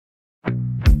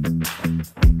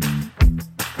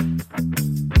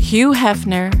Hugh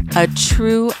Hefner, a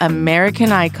true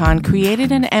American icon,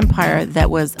 created an empire that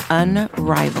was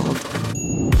unrivaled.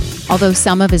 Although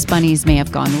some of his bunnies may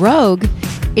have gone rogue,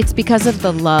 it's because of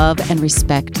the love and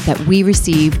respect that we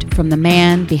received from the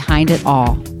man behind it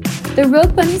all. The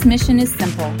Rogue Bunny's mission is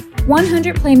simple: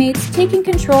 100 playmates taking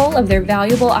control of their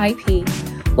valuable IP,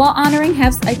 while honoring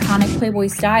Hef's iconic Playboy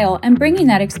style and bringing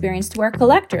that experience to our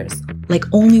collectors. Like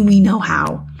only we know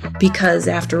how, because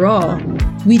after all,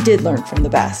 we did learn from the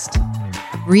best.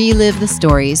 Relive the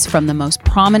stories from the most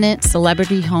prominent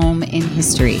celebrity home in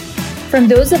history. From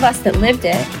those of us that lived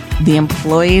it, The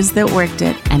employees that worked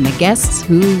it, and the guests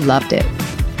who loved it.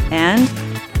 And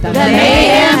the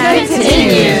mayhem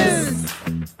continues.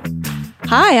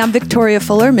 Hi, I'm Victoria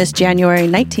Fuller, Miss January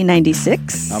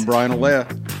 1996. I'm Brian Olea.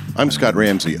 I'm Scott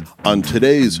Ramsey. On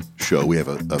today's show, we have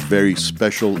a very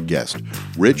special guest,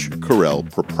 Rich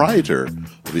Correll, proprietor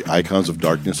of the Icons of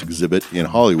Darkness exhibit in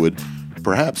Hollywood,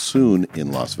 perhaps soon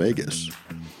in Las Vegas.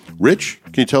 Rich,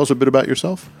 can you tell us a bit about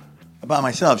yourself? About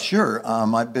myself, sure.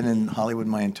 I've been in Hollywood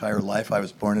my entire life. I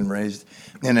was born and raised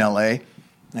in L.A.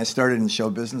 I started in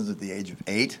show business at the age of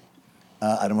 8.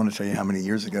 I don't want to tell you how many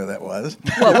years ago that was.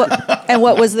 And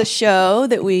what was the show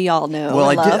that we all know? Well,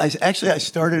 and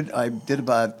love? I did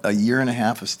about a year and a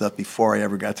half of stuff before I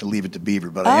ever got to Leave It to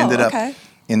Beaver. But I ended up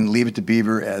in Leave It to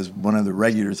Beaver as one of the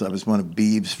regulars. I was one of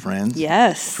Beeve's friends.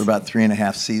 Yes. For about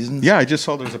 3.5 seasons. Yeah, I just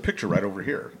saw there's a picture right over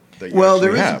here. Well,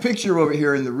 there is a picture over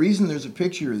here, and the reason there's a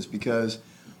picture is because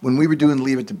when we were doing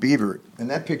Leave It to Beaver, and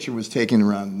that picture was taken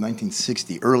around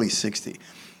 1960, early 60.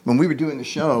 When we were doing the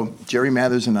show, Jerry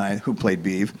Mathers and I, who played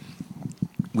Beeve,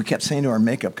 we kept saying to our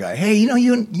makeup guy, hey,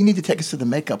 you need to take us to the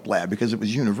makeup lab, because it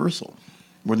was Universal,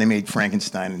 where they made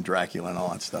Frankenstein and Dracula and all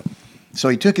that stuff. So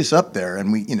he took us up there,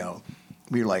 and we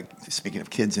were like, speaking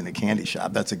of kids in a candy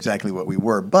shop, that's exactly what we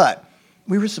were. But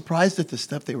we were surprised at the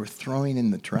stuff they were throwing in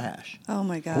the trash. Oh,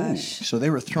 my gosh. So they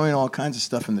were throwing all kinds of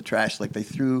stuff in the trash. Like they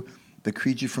threw the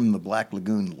creature from the Black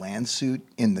Lagoon land suit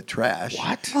in the trash.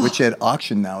 What? Which at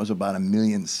auction now is about $1.7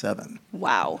 million.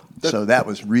 Wow. So that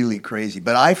was really crazy.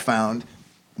 But I found,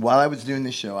 while I was doing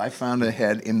this show, I found a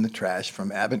head in the trash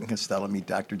from Abbott and Costello Meet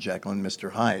Dr. Jekyll and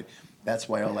Mr. Hyde. That's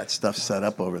why all that stuff's set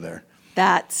up over there.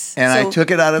 I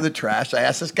took it out of the trash. I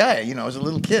asked this guy, I was a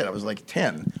little kid. I was like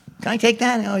 10. Can I take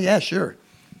that? Oh, yeah, sure.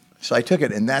 So I took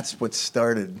it, and that's what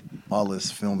started all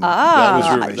this filming.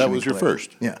 That was your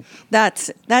first. Yeah.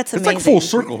 That's amazing. It's like full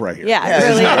circle right here. Yeah, it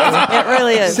really is. It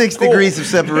really is. 6 degrees of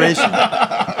separation.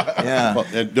 Yeah. Well,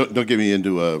 and don't get me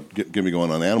into get me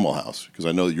going on Animal House, because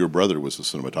I know that your brother was the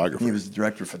cinematographer. He was the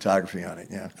director of photography on it,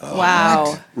 yeah.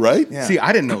 Wow. Right? Yeah. See,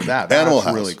 I didn't know that. That's Animal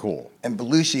House. Really cool. And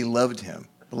Belushi loved him.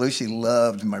 Belushi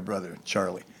loved my brother,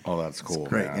 Charlie. Oh, that's cool. It's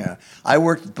great, yeah. I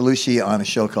worked with Belushi on a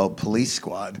show called Police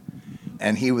Squad,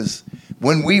 and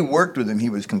when we worked with him, he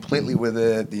was completely with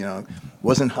it,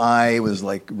 wasn't high, was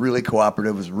like really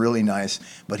cooperative, was really nice,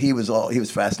 but he was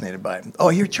fascinated by it. Oh,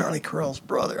 you're Charlie Correll's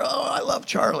brother. Oh, I love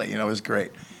Charlie. It was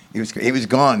great. He was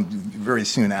gone very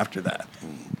soon after that.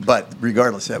 But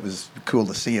regardless, that was cool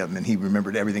to see him, and he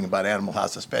remembered everything about Animal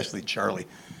House, especially Charlie.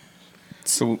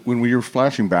 So when we were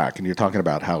flashing back and you're talking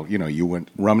about how, you went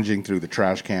rummaging through the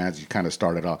trash cans, you kind of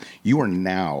started off, you are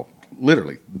now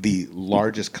literally the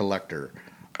largest collector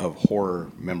of horror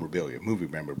memorabilia, movie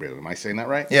memorabilia. Am I saying that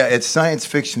right? Yeah, it's science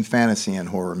fiction, fantasy, and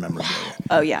horror memorabilia. Wow.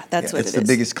 Oh, yeah, that's what it is. It's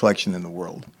the biggest collection in the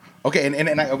world. Okay,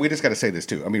 and we just got to say this,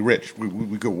 too. I mean, Rich,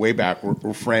 we go way back.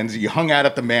 We're friends. You hung out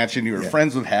at the mansion. You were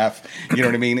friends with Hef. You know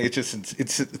what I mean?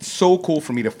 It's so cool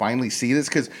for me to finally see this,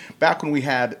 because back when we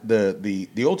had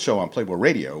the old show on Playboy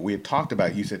Radio, we had talked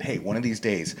about, you said, hey, one of these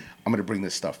days, I'm going to bring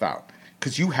this stuff out.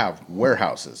 Because you have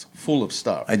warehouses full of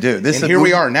stuff. I do. And here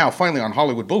we are now, finally on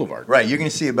Hollywood Boulevard. Right. You're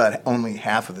going to see about only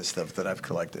half of the stuff that I've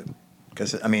collected.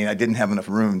 Because, I didn't have enough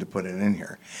room to put it in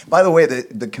here. By the way,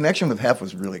 the connection with Hef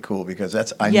was really cool, because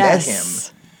I met him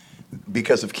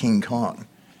because of King Kong.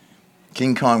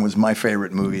 King Kong was my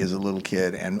favorite movie as a little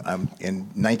kid. And in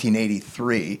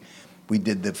 1983, we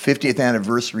did the 50th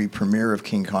anniversary premiere of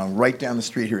King Kong right down the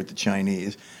street here at the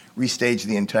Chinese. Restaged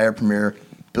the entire premiere.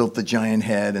 Built the giant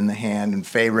head and the hand, and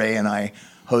Fay Ray and I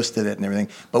hosted it and everything.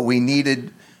 But we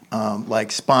needed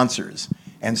sponsors,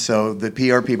 and so the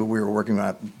PR people we were working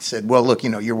with said, "Well, look,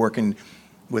 you're working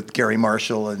with Gary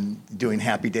Marshall and doing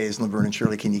Happy Days and Laverne and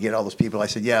Shirley. Can you get all those people?" I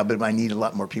said, "Yeah, but I need a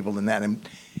lot more people than that." And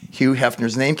Hugh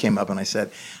Hefner's name came up, and I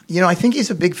said, "I think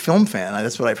he's a big film fan.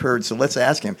 That's what I've heard. So let's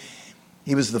ask him."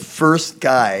 He was the first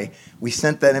guy. We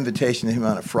sent that invitation to him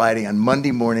on a Friday. On Monday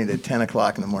morning at 10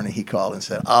 o'clock in the morning, he called and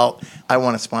said, I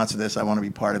want to sponsor this. I want to be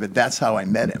part of it. That's how I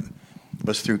met him.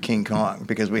 was through King Kong,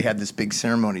 because we had this big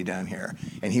ceremony down here,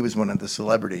 and he was one of the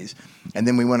celebrities. And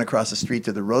then we went across the street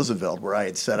to the Roosevelt, where I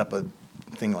had set up a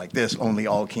thing like this, only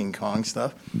all King Kong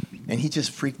stuff, and he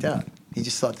just freaked out. He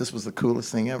just thought this was the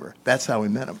coolest thing ever. That's how we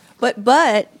met him. But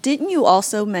didn't you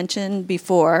also mention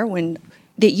before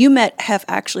that you met Hef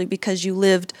actually because you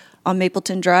lived on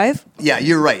Mapleton Drive? Yeah,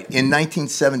 you're right. In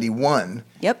 1971,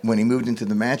 Yep. when he moved into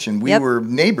the mansion, we Yep. were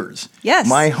neighbors. Yes.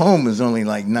 My home was only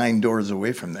like 9 doors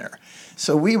away from there.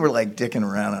 So we were like dicking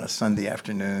around on a Sunday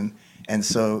afternoon. And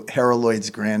so Harold Lloyd's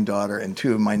granddaughter and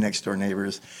 2 of my next door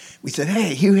neighbors, we said,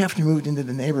 hey, Hugh Hefner moved into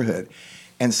the neighborhood.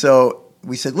 And so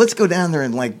we said, let's go down there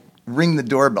and like ring the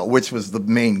doorbell, which was the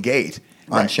main gate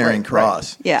on Charing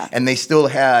Cross. Right. Yeah. And they still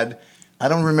had, I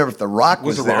don't remember if the Rock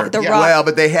was there. The Yeah. Rock- Well,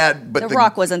 but they had, but the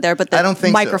Rock wasn't there, but the I don't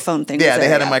think microphone so. thing was Yeah, they there,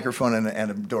 had yeah. a microphone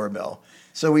and a doorbell.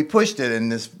 So we pushed it, and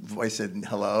this voice said,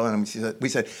 hello, and we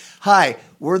said, hi,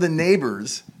 we're the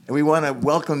neighbors, and we want to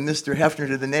welcome Mr. Hefner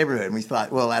to the neighborhood. And we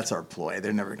thought, well, that's our ploy.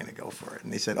 They're never going to go for it.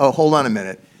 And they said, oh, hold on a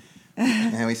minute.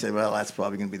 And we said, well, that's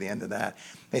probably going to be the end of that.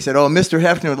 They said, oh, Mr.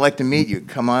 Hefner would like to meet you.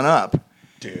 Come on up.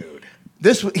 Dude.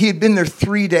 He had been there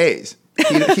 3 days.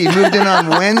 He moved in on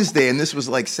Wednesday, and this was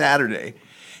like Saturday.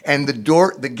 And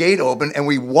the gate opened, and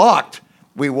we walked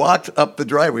up the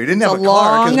driveway. We didn't have a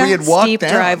car because we had walked steep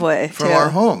down driveway, from too. our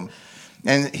home.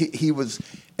 And he was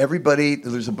everybody.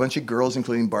 There's a bunch of girls,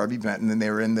 including Barbie Benton, and they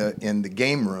were in the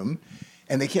game room,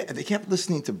 and they kept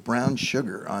listening to Brown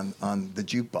Sugar on the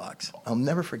jukebox. I'll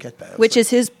never forget that. Which is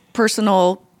his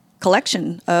personal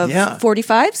collection of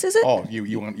 45s, is it? Oh,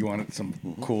 you wanted some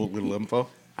cool little info?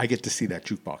 I get to see that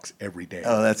jukebox every day.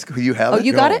 Oh, that's cool. You have Oh, it?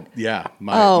 you got it? Yeah,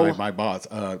 my boss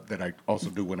that I also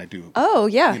do when I do. Oh,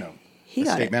 yeah. He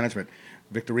got estate it. management.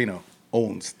 Victorino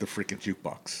owns the freaking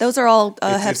jukebox. Those are all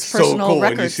It's Hef's so personal cool,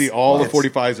 records. and you see all the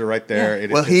 45s are right there. Yeah.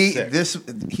 It is Well, just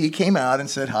sick. he came out and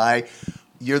said, hi,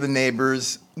 you're the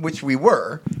neighbors, which we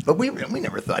were, but we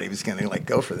never thought he was going to like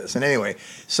go for this. And anyway,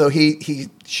 so he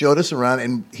showed us around,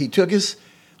 and he took us,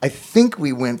 I think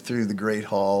we went through the Great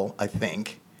Hall, I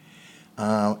think.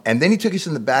 And then he took us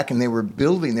in the back, and they were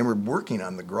working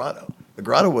on the grotto. The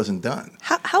grotto wasn't done.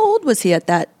 How old was he at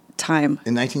that time?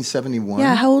 In 1971?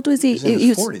 Yeah, how old was he? He was in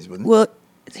his 40s, wasn't he? Well,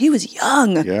 he was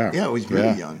young. Yeah, he was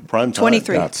really young. Prime time.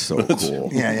 23. That's so cool.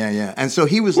 Yeah. And so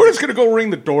he was... We're just going to go ring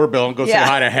the doorbell and go say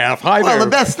hi to Hef. Hi there. Well,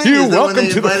 the best thing Hugh, is that when welcome they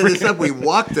to the invited us freaking- up, we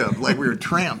walked up like we were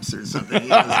tramps or something. It was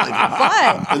like,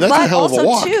 But, That's a hell of a also,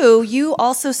 walk. too, you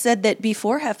also said that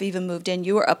before Hef even moved in,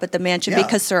 you were up at the mansion Yeah.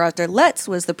 because Sir Arthur Letts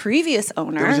was the previous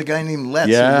owner. there was a guy named Letts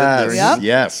Yes, who lived there. Yep.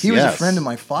 yes, He was a yes. friend of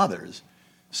my father's.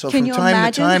 So Can from you time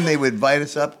imagine? to time, they would invite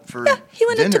us up for Yeah, he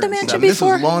went up to dinner the and mansion stuff. This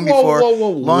before. was long Whoa, before, whoa, whoa,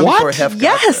 long what? before Hef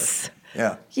got Yes. there.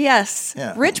 Yeah. Yes.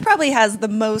 Yeah. Rich probably has the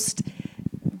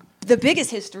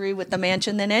biggest history with the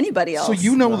mansion than anybody else. So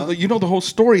you know the whole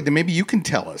story. Then maybe you can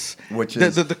tell us. Which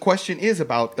is? the question is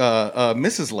about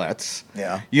Mrs. Letts.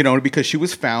 Yeah. Because she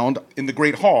was found in the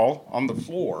Great Hall on the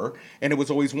floor, and it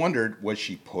was always wondered, was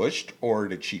she pushed or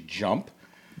did she jump?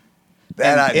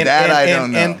 I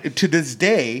don't know. And to this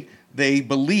day, they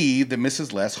believe that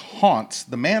Mrs. Letts haunts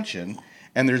the mansion.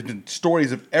 And there's been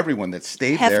stories of everyone that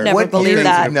stayed Hef there. never What believed year-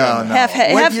 that. No. Hef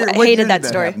What year hated did that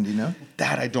story. happen? Do you know?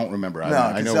 That I don't remember. No,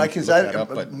 I know because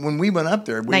but when we went up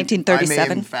there, I may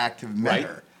 1937? in fact have met Right.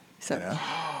 her. So- You know?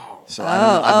 So I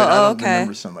don't okay.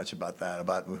 remember so much about that,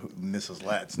 about Mrs.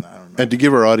 Letts. No, I don't remember. And to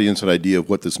give our audience an idea of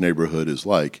what this neighborhood is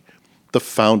like, the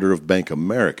founder of Bank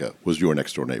America was your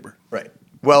next door neighbor. Right.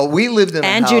 Well, we lived in a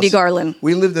And house. Judy Garland.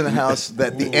 We lived in a house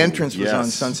that the entrance was on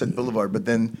yes. Sunset Boulevard, but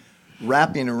then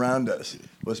wrapping around us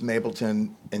was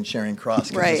Mapleton and Charing Cross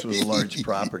because Right. this was a large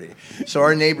property. So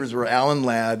our neighbors were Alan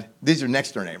Ladd. These are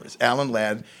next door neighbors. Alan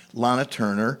Ladd, Lana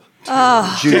Turner,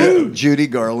 Judy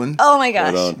Garland. Oh my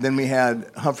gosh. on. Then we had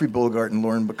Humphrey Bogart and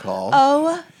Lauren Bacall.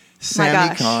 Oh Sammy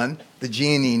gosh. Kahn, the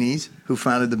Gianninis, who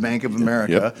founded the Bank of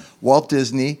America. Yep. Walt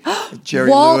Disney, Jerry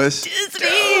Walt Lewis. Disney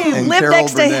and lived Carol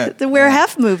next Burnett. to where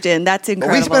Hef moved in. That's But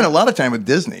incredible. we spent a lot of time with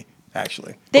Disney,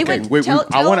 actually. They Okay, went. we want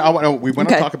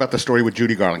Okay. to talk about the story with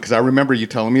Judy Garland because I remember you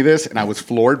telling me this and I was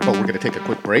floored. But we're going to take a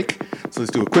quick break. So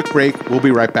let's do a quick break. We'll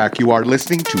be right back. You are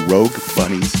listening to Rogue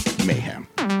Bunny's Mayhem.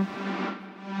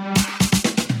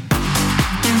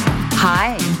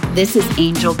 Hi, this is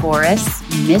Angel Boris,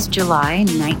 Miss July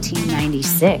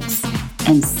 1996,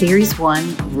 and Series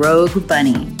 1 Rogue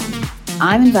Bunny.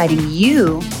 I'm inviting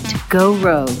you to go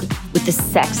rogue with the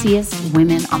sexiest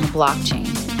women on the blockchain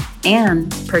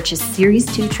and purchase Series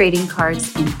 2 trading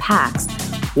cards in packs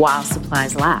while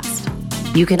supplies last.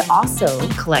 You can also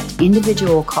collect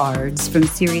individual cards from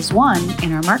Series 1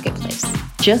 in our marketplace.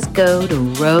 Just go to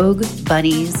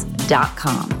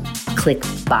roguebunnies.com, click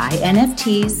Buy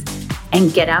NFTs,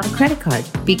 and get out a credit card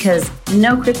because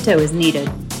no crypto is needed,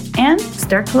 and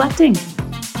start collecting.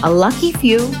 A lucky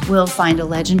few will find a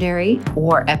legendary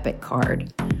or epic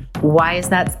card. Why is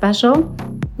that special?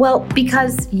 Well,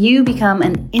 because you become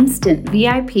an instant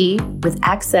VIP with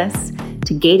access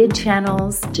to gated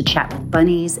channels to chat with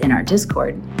bunnies in our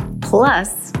Discord,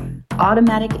 plus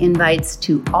automatic invites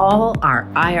to all our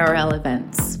IRL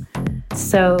events.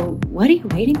 So what are you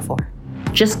waiting for?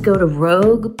 Just go to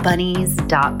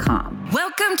roguebunnies.com.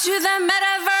 Welcome to the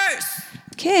metaverse.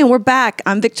 Okay, and we're back.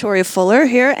 I'm Victoria Fuller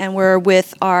here, and we're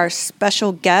with our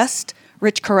special guest,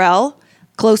 Rich Correll,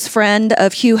 close friend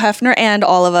of Hugh Hefner and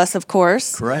all of us, of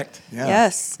course. Correct. Yeah.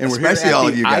 Yes. And Especially we're here all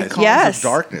at of you the guys. Icons Yes. of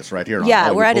Darkness right here on Yeah,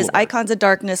 Hollywood we're at his Boulevard. Icons of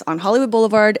Darkness on Hollywood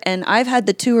Boulevard, and I've had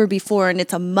the tour before, and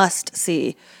it's a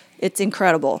must-see. It's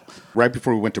incredible. Right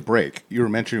before we went to break, you were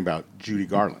mentioning about Judy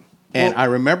Garland. And I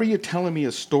remember you telling me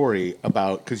a story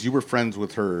about, because you were friends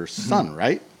with her son,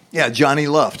 right? Yeah, Johnny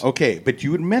Luft. Okay, but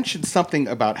you had mentioned something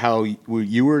about how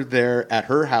you were there at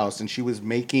her house and she was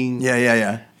making...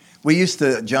 Yeah.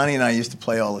 Johnny and I used to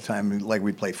play all the time, like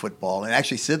we'd play football. And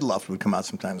actually, Sid Luft would come out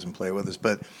sometimes and play with us.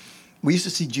 But we used to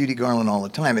see Judy Garland all the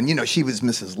time. And, she was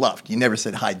Mrs. Luft. You never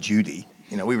said, hi, Judy.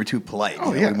 We were too polite.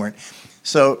 Oh, We yeah. weren't.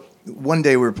 So one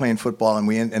day we were playing football and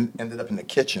we ended up in the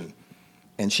kitchen.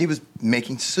 And she was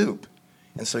making soup.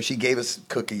 And so she gave us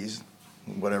cookies,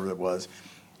 whatever it was.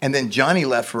 And then Johnny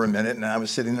left for a minute, and I was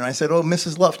sitting there, and I said, oh,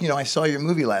 Mrs. Luft, I saw your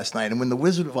movie last night. And when The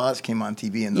Wizard of Oz came on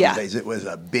TV in those days, it was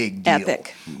a big deal.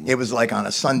 Epic. It was like on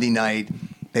a Sunday night.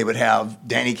 They would have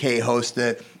Danny Kaye host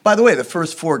it. By the way, the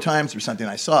first 4 times or something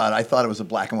I saw it, I thought it was a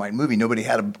black and white movie. Nobody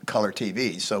had a color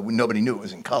TV, so nobody knew it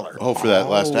was in color. Oh, for that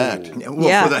last act. Well,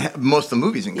 Yeah. for most of the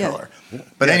movies in color. It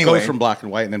But anyway. goes from black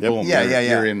and white and then boom. Yeah.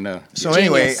 You're in... So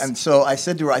anyway, and so I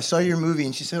said to her, I saw your movie,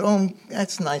 and she said, oh,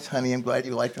 that's nice, honey. I'm glad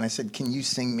you liked it. And I said, can you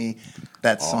sing me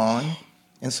that song?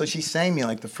 And so she sang me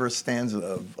like the first stanza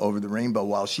of Over the Rainbow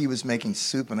while she was making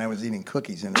soup and I was eating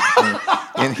cookies in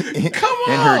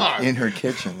her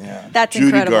kitchen. Yeah, That's Judy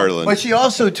incredible. Garland. but she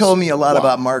also told me a lot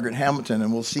about Margaret Hamilton,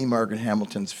 and we'll see Margaret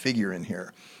Hamilton's figure in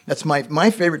here. That's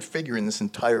my favorite figure in this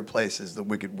entire place is the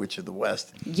Wicked Witch of the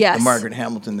West. Yes. The Margaret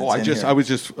Hamilton that's in here. I was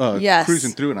just Yes.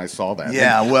 cruising through and I saw that.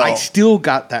 Yeah, And well- I still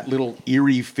got that little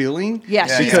eerie feeling. Yeah,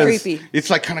 she's because creepy. It's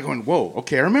like kind of going, whoa,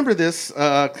 okay, I remember this.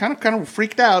 Kind of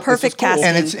freaked out. This Perfect is cool.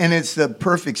 casting. And it's the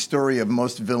perfect story of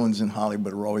most villains in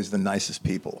Hollywood are always the nicest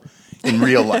people in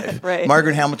real life. Right.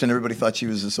 Margaret Hamilton, everybody thought she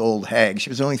was this old hag. She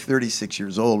was only 36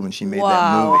 years old when she made that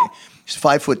Wow. movie. She's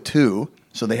 5'2",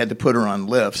 so they had to put her on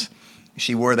lifts.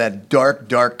 She wore that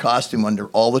dark costume under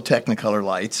all the Technicolor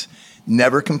lights,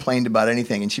 never complained about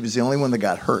anything, and she was the only one that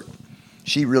got hurt.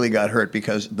 She really got hurt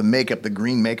because the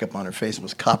green makeup on her face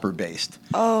was copper-based.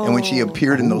 Oh. And when she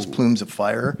appeared in those plumes of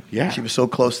fire, she was so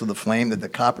close to the flame that the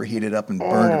copper heated up and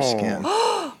burned her skin.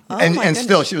 And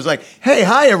still, she was like, hey,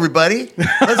 hi, everybody.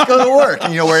 Let's go to work.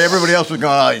 And, where everybody else was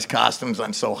going, oh, these costumes,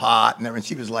 I'm so hot. And everything.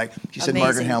 She was like, she said Amazing.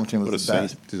 Margaret Hamilton was What a the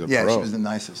best. saint. She's a pro. She was the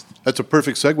nicest. That's a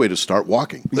perfect segue to start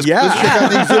walking. Let's Yeah. check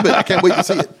out the exhibit. I can't wait to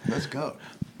see it. Let's go.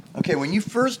 Okay, when you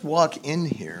first walk in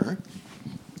here,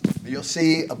 you'll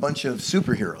see a bunch of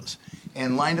superheroes.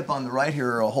 And lined up on the right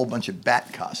here are a whole bunch of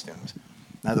bat costumes.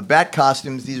 Now, the bat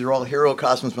costumes, these are all hero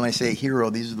costumes. When I say hero,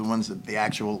 these are the ones that the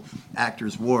actual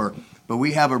actors wore. But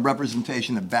we have a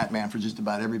representation of Batman for just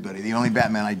about everybody. The only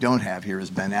Batman I don't have here is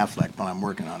Ben Affleck, but I'm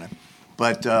working on it.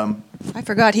 But, I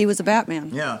forgot he was a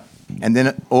Batman. yeah. And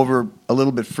then over a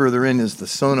little bit further in is the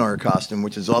Sonar costume,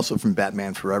 which is also from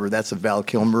Batman Forever. That's a Val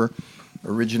Kilmer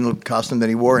original costume that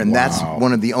he wore. And that's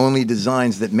one of the only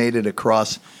designs that made it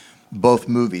across both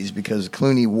movies because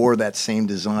Clooney wore that same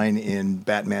design in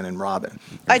Batman and Robin.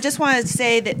 I just wanted to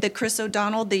say that the Chris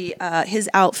O'Donnell, his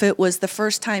outfit was the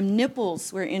first time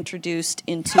nipples were introduced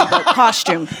into the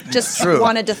costume. Just True.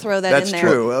 wanted to throw that That's in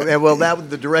there. true. Well,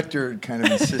 the director kind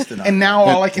of insisted on And it. now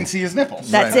all I can see is nipples.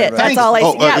 That's Right, it. right. That's all I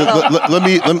see. Let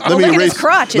me look at his erase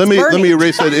crotch. let It's me burning.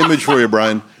 erase that image for you,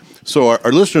 Brian. So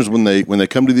our listeners, when they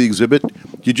come to the exhibit,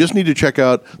 you just need to check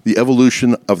out the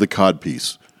evolution of the cod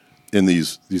piece in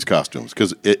these costumes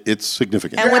because it's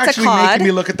significant. And You're what's a actually cod? making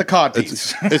me look at the cod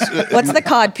piece. What's the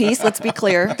cod piece? Let's be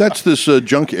clear. That's this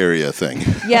junk area thing.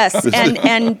 Yes,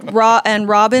 and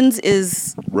Robin's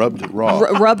is Rubbed raw.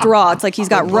 rubbed raw. It's like he's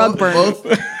got rug burn.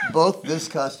 Both this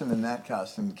costume and that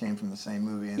costume came from the same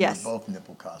movie, and Yes. they're both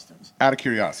nipple costumes. Out of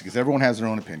curiosity, because everyone has their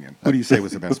own opinion. Who do you say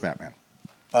was the best Batman?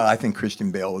 I think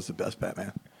Christian Bale was the best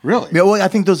Batman. Really? Yeah, well, I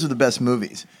think those are the best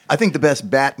movies. I think the best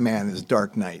Batman is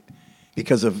Dark Knight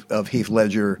because of Heath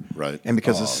Ledger, Right. And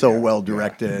because it's so well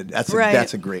directed. That's Right.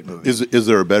 that's a great movie. Is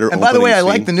there a better? And by the way, I opening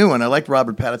like scene? the new one. I liked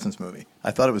Robert Pattinson's movie.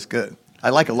 I thought it was good. I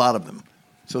like a lot of them.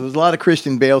 So there's a lot of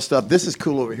Christian Bale stuff. This is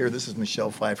cool over here. This is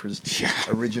Michelle Pfeiffer's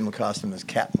original costume as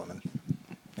Catwoman.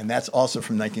 And that's also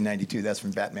from 1992. That's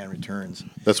from Batman Returns.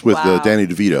 That's with Danny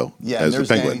DeVito as the there's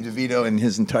Penguin. Danny DeVito and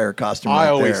his entire costume I right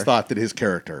always there. thought that his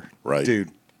character,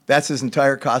 dude. That's his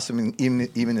entire costume, and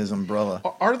even his umbrella.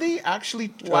 Are they actually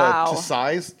to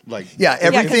size? Like, yeah,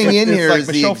 everything in here like is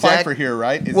Michelle the exact. Pfeiffer here,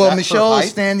 right? Is well, that Michelle her is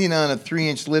height? standing on a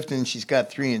 3-inch lift, and she's got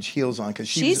 3-inch heels on because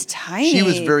She's tiny. She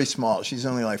was very small. She's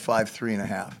only like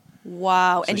 5'3.5".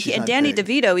 Wow. So And she's and not Danny big.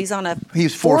 DeVito, he's on a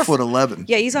He's 4'11".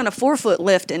 Yeah, he's on a 4-foot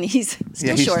lift, and he's still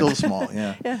Yeah, he's short. still small.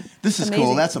 Yeah. Yeah, This is amazing.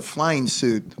 cool. That's a flying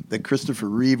suit that Christopher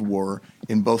Reeve wore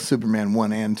in both Superman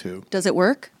 1 and 2. Does it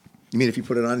work? You mean if you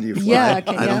put it on, do you fly? Yeah,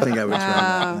 I don't think I would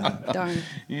try that. Darn.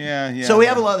 Yeah. So we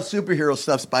have a lot of superhero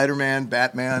stuff: Spider-Man,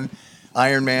 Batman,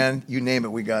 Iron Man, you name it,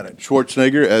 we got it.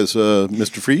 Schwarzenegger as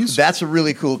Mr. Freeze. That's a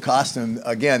really cool costume.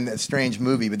 Again, a strange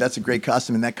movie, but that's a great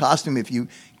costume. And that costume, if you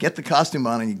get the costume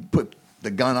on and you put the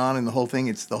gun on and the whole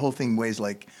thing weighs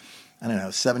like, I don't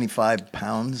know, 75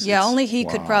 pounds. Yeah, only he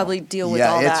could probably deal with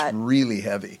all Yeah, it's that. really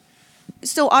heavy.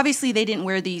 So obviously they didn't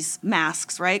wear these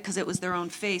masks, right? Because it was their own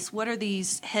face. What are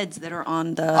these heads that are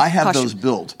on the I have costume? those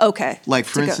built. Okay. Like,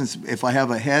 for To go. instance, if I have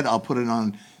a head, I'll put it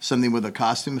on something with a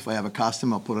costume. If I have a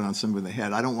costume, I'll put it on something with a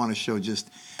head. I don't want to show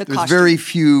just... The There's costume. very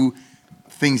few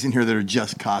things in here that are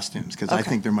just costumes because I Okay.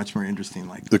 think they're much more interesting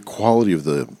like The quality of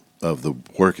the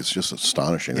work is just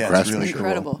astonishing. Yeah, the it's really craftsmanship.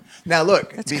 Incredible. Now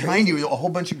look, That's behind you, a whole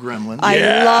bunch of gremlins.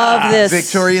 I love this.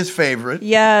 Victoria's favorite.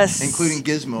 Yes. Including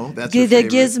Gizmo. That's the her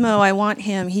favorite. Gizmo. I want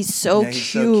him. He's so Yeah,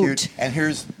 he's cute. so cute. And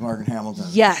here's Margaret Hamilton.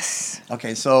 Yes.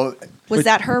 Okay, so Was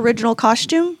that her original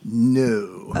costume?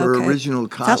 No, her Okay. original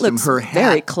That costume, looks her hat,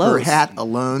 very close. her hat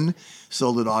alone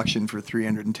sold at auction for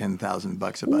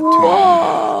 $310,000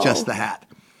 about 2 just the hat.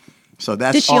 So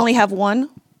that's Did she only have one?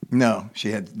 No,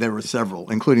 there were several,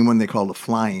 including one they called a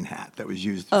flying hat that was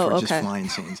used for just okay. flying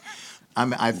scenes.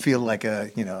 I feel like I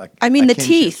mean, the kinship.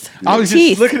 teeth. I The was teeth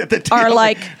just looking at the teeth. are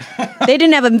like they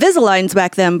didn't have Invisaligns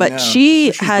back then, but No.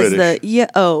 she She's has British.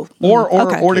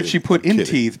 okay. Or did she put in Kidding.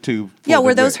 teeth to? Yeah, for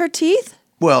were the those wig? her teeth?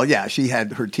 Well, yeah,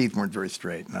 her teeth weren't very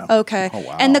straight. No. Okay. Oh,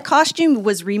 wow. And the costume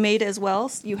was remade as well.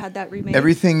 You had that remade.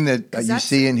 Everything that you that's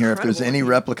see in here, if there's incredible. any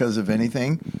replicas of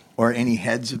anything or any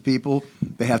heads of people,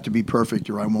 they have to be perfect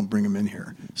or I won't bring them in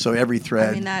here. So every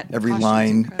thread, that every costume's line,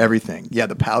 incredible. everything. Yeah,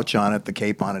 the pouch on it, the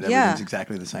cape on it, Yeah. everything's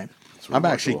exactly the same. I'm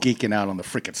actually geeking out on the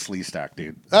freaking Slee Stack,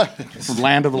 dude. From Land of the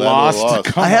Land of the Lost. Lost.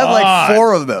 Come I have on. like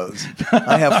 4 of those.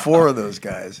 I have 4 of those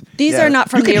guys. These Yeah. are not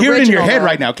from You the can original. hear it in your head though.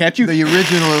 right now, can't you? The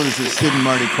original is the Sid and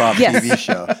Marty Krofft Yes. TV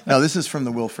show. No, this is from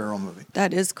the Will Ferrell movie.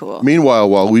 That is cool. Meanwhile,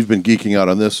 while we've been geeking out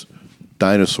on this,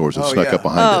 dinosaurs have Oh, snuck yeah. up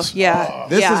behind Oh us. yeah.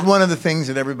 This yeah. is one of the things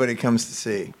that everybody comes to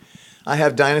see. I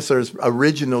have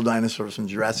original dinosaurs from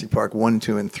Jurassic Park 1,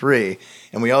 2, and 3.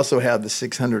 And we also have the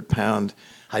 600-pound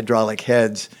hydraulic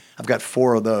heads. I've got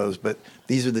 4 of those, but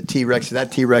these are the T-Rex.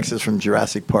 That T-Rex is from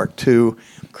Jurassic Park 2.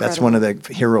 That's one of the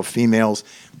hero females.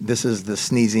 This is the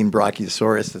sneezing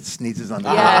Brachiosaurus that sneezes on the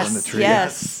ground in the Yes. tree.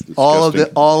 Yes.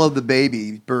 All of the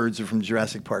baby birds are from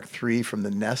Jurassic Park 3 from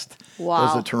the nest. Wow.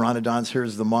 Those are pteranodons.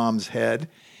 Here's the mom's head.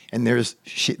 And there's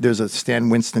a Stan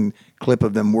Winston clip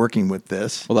of them working with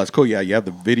this. Well, that's cool. Yeah, you have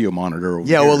the video monitor over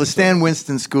Yeah, here, well, the so- Stan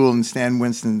Winston School and Stan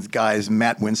Winston's guys,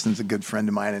 Matt Winston's a good friend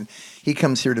of mine, and he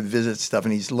comes here to visit stuff,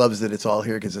 and he loves that it's all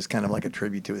here because it's kind of like a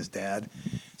tribute to his dad.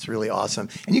 It's really awesome.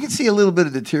 And you can see a little bit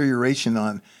of deterioration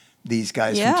on these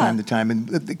guys Yeah. from time to time,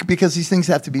 and because these things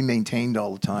have to be maintained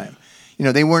all the time. You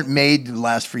know, they weren't made to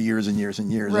last for years and years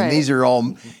and years. Right. And these are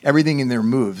all, everything in there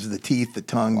moves, the teeth, the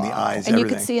tongue, the eyes, And you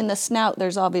everything. could see in the snout,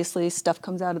 there's obviously stuff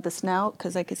comes out of the snout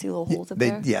because I could see little holes up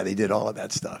there. Yeah, they did all of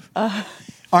that stuff.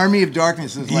 Army of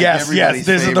Darkness is like Yes, everybody's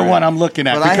this is the favorite. one I'm looking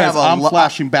at But I because have a I'm lo-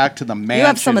 flashing back to the mansion. You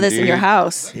have some of this in your dude.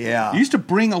 house. Yeah. You used to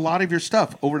bring a lot of your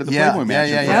stuff over to the Yeah, Playboy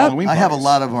Mansion for yeah. Halloween I have a parties.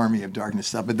 lot of Army of Darkness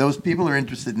stuff, but those people are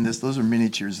interested in this. Those are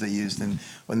miniatures they used in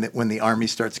when the army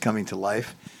starts coming to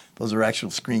life. Those are actual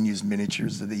screen-used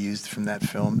miniatures that they used from that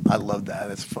film. I love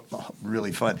that. It's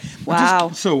really fun.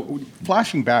 Wow. So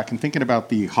flashing back and thinking about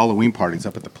the Halloween parties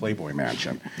up at the Playboy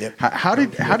Mansion. Yep. How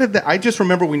did that? I just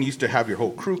remember when you used to have your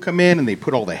whole crew come in and they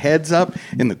put all the heads up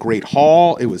in the Great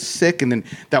Hall. It was sick. And then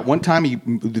that one time you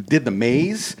did the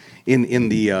maze in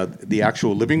the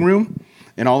actual living room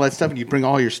and all that stuff, and you bring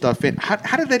all your stuff in. How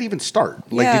did that even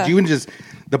start? Like, Yeah. did you and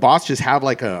the boss just have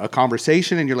like a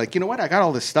conversation and you're like, you know what, I got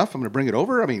all this stuff, I'm going to bring it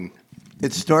over? I mean,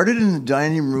 It started in the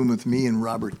dining room with me and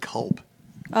Robert Culp.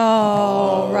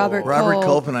 Robert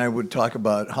Culp and I would talk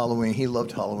about Halloween. He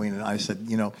loved Halloween, and I said,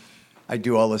 you know, I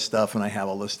do all this stuff, and I have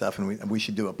all this stuff, and we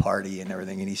should do a party and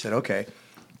everything. And he said, okay.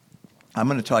 I'm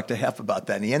going to talk to Hef about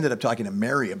that. And he ended up talking to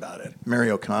Mary about it, Mary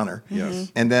O'Connor.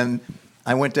 Yes. And then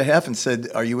I went to Hef and said,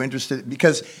 are you interested?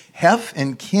 Because Hef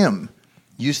and Kim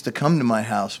used to come to my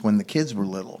house when the kids were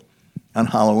little on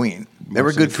Halloween. They were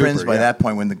Marsden good friends Cooper, by yeah. that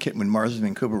point when Marsden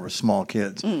and Cooper were small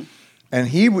kids. And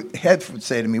Hef would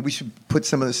say to me, we should put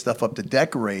some of this stuff up to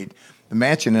decorate the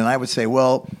mansion. And I would say,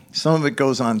 well, some of it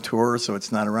goes on tour, so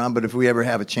it's not around. But if we ever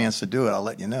have a chance to do it, I'll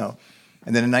let you know.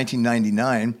 And then in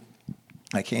 1999,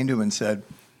 I came to him and said,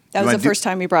 That was the first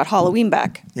time you brought Halloween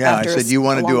back. yeah, I said, do you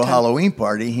want to do a Halloween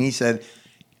party? And he said,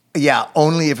 yeah,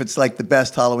 only if it's like the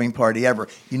best Halloween party ever.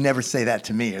 You never say that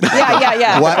to me.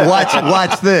 Yeah.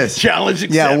 Watch this. Challenge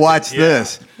accepted. Yeah, watch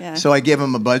this. Yeah. So I gave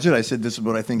him a budget. I said, this is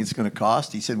what I think it's going to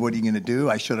cost. He said, what are you going to do?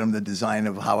 I showed him the design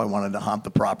of how I wanted to haunt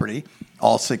the property,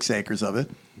 all 6 acres of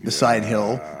it, the side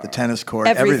hill, the tennis court,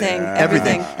 everything.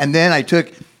 And then I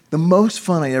took the most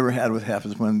fun I ever had with Hef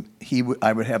is when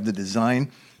I would have the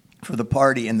design for the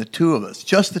party, and the two of us,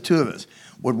 just the two of us,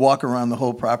 would walk around the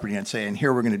whole property and say, and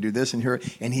here we're going to do this, and here,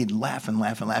 and he'd laugh and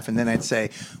laugh and laugh, and then I'd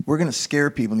say, we're going to scare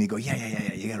people, and he'd go,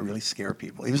 yeah, you got to really scare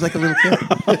people. He was like a little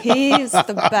kid. He's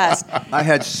the best. I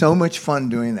had so much fun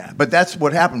doing that. But that's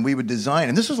what happened. We would design,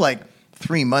 and this was like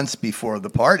 3 months before the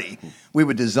party. We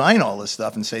would design all this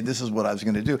stuff and say, this is what I was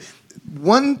going to do.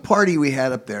 One party we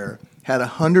had up there had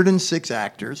 106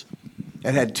 actors.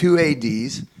 It had 2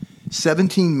 ADs,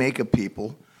 17 makeup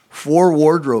people, 4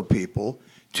 wardrobe people,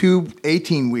 2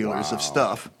 18-wheelers of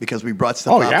stuff, because we brought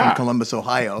stuff out from Columbus,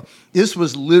 Ohio. This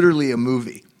was literally a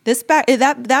movie.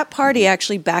 That party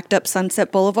actually backed up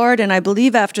Sunset Boulevard, and I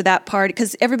believe after that party,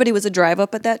 because everybody was a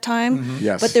drive-up at that time,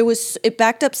 Yes. but it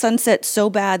backed up Sunset so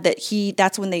bad that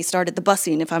that's when they started the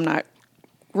busing, if I'm not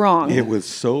wrong. It was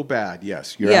so bad.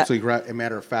 Yes, you're absolutely right. As a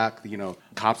matter of fact,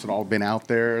 cops had all been out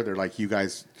there. They're like, "You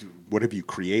guys, what have you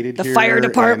created The here?" fire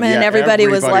department, And, everybody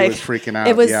was like, freaking out.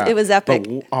 It was epic.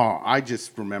 But, I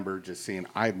just remember seeing.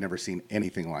 I've never seen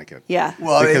anything like it. Yeah.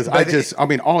 Well, because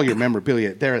all your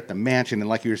memorabilia there at the mansion, and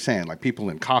like you were saying, like people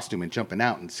in costume and jumping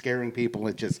out and scaring people.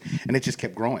 It just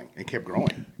kept growing. It kept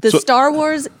growing. The Star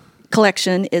Wars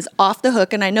collection is off the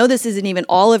hook, and I know this isn't even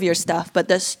all of your stuff, but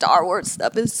the Star Wars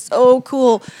stuff is so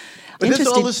cool. But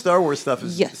all the Star Wars stuff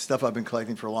is Yes. stuff I've been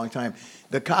collecting for a long time.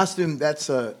 The costume, that's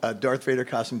a Darth Vader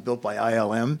costume built by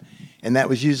ILM, and that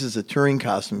was used as a touring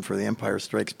costume for The Empire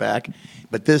Strikes Back.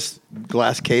 But this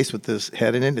glass case with this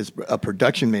head in it is a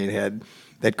production-made head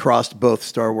that crossed both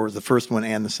Star Wars, the first one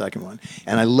and the second one.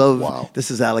 And I love,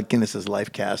 this is Alec Guinness's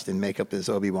life cast, and makeup is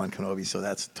Obi-Wan Kenobi, so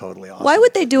that's totally awesome. Why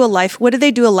would they do what did they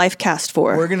do a life cast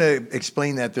for? We're going to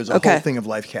explain that. There's a whole thing of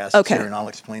life casts here, and I'll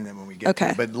explain them when we get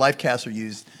there. But life casts are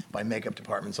used by makeup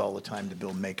departments all the time to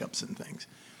build makeups and things.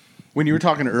 When you were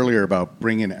talking earlier about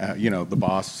bringing, the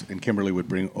boss and Kimberly would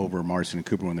bring over Marsden and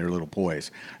Cooper when they were little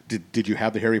boys. Did you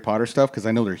have the Harry Potter stuff? Because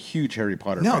I know they're huge Harry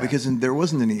Potter fans. No, because there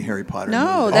wasn't any Harry Potter.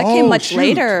 No, movie. that came much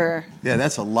later. Yeah,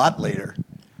 that's a lot later.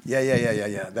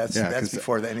 Yeah. That's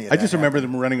before any of that. I just remember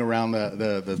them running around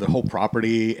the whole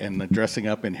property and dressing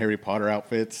up in Harry Potter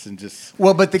outfits and just.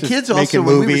 Well, but the kids also,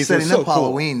 when we were setting up cool.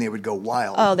 Halloween, they would go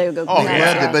wild. Oh, they would go crazy.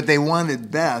 Yeah. But they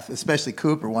wanted Beth, especially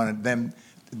Cooper,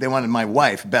 they wanted my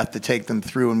wife, Beth, to take them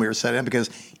through when we were setting up, because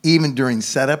even during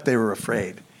setup, they were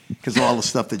afraid because of all the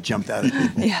stuff that jumped out at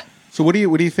people. Yeah. So what do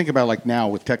you think about, like, now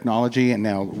with technology and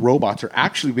now robots are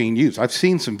actually being used? I've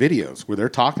seen some videos where they're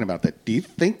talking about that. Do you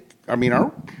think? I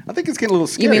think it's getting a little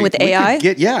scary. You mean with AI?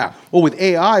 With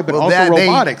AI, but also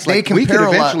robotics. We could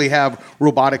eventually have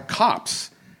robotic cops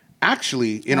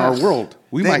actually in our world.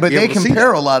 But they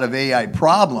compare a lot of AI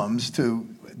problems to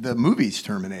the movie's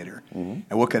Terminator and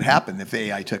what could happen if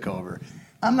AI took over.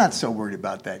 I'm not so worried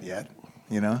about that yet.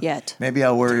 Yet. Maybe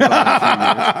I'll worry about it in a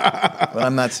few years, but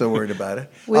I'm not so worried about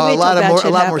it. A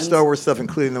lot more Star Wars stuff,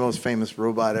 including the most famous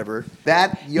robot ever.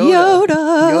 That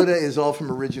Yoda is all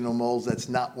from original molds. That's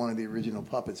not one of the original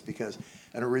puppets, because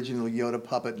an original Yoda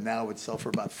puppet now would sell for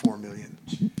about $4 million.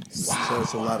 Wow. So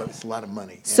it's a lot of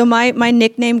money. So my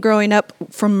nickname growing up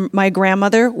from my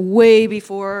grandmother, way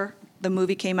before the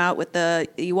movie came out with the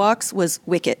Ewoks, was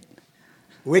Wicket.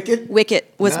 Wicket?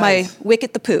 Wicket was my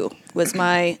Wicket the Pooh was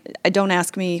my. Don't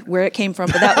ask me where it came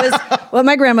from, but that was what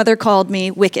my grandmother called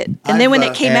me, Wicket. And then when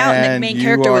it came out and the main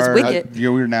character was Wicket,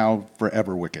 you're now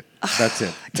forever Wicket. That's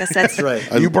it. Guess that's right.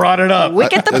 You brought it up.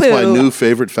 Wicket the Pooh. That's my new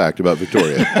favorite fact about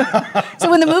Victoria. So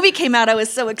when the movie came out, I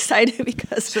was so excited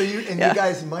because. You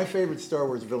guys, my favorite Star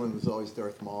Wars villain was always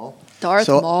Darth Maul.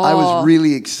 Maul. I was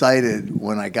really excited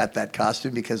when I got that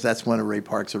costume, because that's one of Ray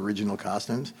Park's original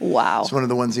costumes. Wow. It's one of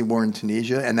the ones he wore in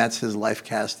Tunisia, and that's his life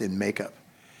cast in makeup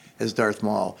as Darth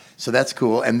Maul. So that's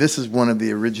cool. And this is one of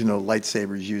the original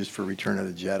lightsabers used for Return of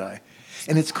the Jedi.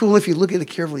 And it's cool if you look at it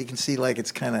carefully, you can see like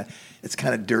it's kind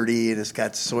of dirty and it's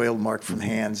got soil mark from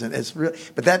hands, and it's real.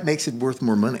 But that makes it worth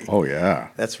more money. Oh yeah,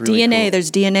 that's really DNA. Cool.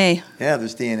 There's DNA. Yeah,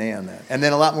 there's DNA on that, and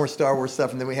then a lot more Star Wars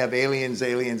stuff, and then we have aliens,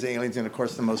 and of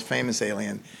course the most famous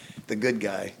alien, the good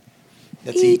guy.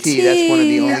 That's E.T. That's one of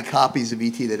the only copies of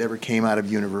E.T. that ever came out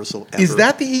of Universal. Ever. Is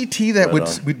that the E.T. that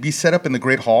would be set up in the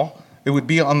Great Hall? It would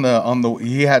be on the.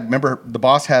 He had. Remember, the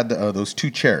boss had those two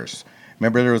chairs.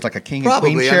 Remember, there was like a king and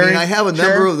queen chair. I mean, I have a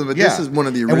number of them, but this is one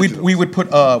of the originals.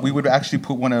 And we would actually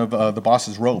put one of the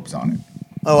boss's robes on it.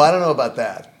 Oh, I don't know about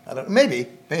that. Maybe.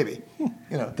 You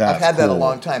know, I've had that a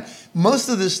long time. Most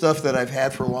of this stuff that I've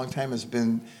had for a long time has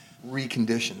been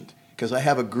reconditioned because I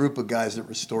have a group of guys that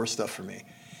restore stuff for me.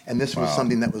 And this was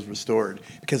something that was restored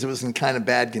because it was in kind of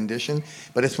bad condition,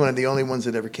 but it's one of the only ones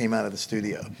that ever came out of the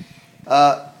studio.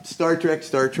 Star Trek,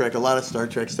 a lot of Star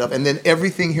Trek stuff, and then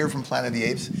everything here from Planet of the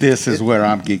Apes. This is where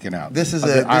I'm geeking out. This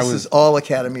is all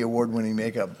Academy Award-winning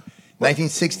makeup.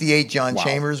 1968, John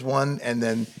Chambers won, and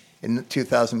then in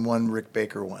 2001, Rick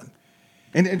Baker won.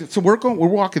 And so we're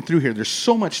walking through here. There's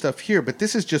so much stuff here, but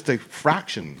this is just a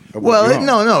fraction of what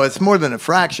no, it's more than a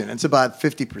fraction. It's about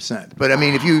 50%. But I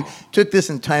mean, if you took this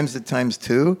and times it times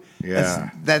 2,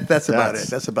 that's about it.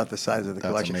 That's about the size of the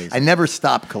collection. Amazing. I never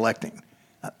stopped collecting.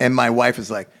 And my wife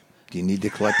is like, do you need to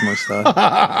collect more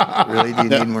stuff? Really? Do you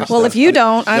need more stuff? Well, if you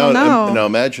don't, I don't know. Now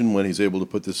imagine when he's able to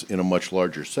put this in a much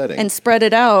larger setting. And spread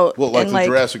it out. Well, like the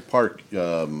Jurassic Park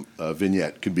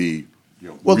vignette could be...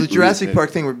 Well, the Jurassic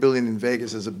Park thing we're building in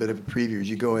Vegas is a bit of a preview. As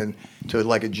you go into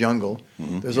like a jungle,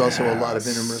 there's also a lot of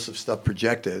interimmersive stuff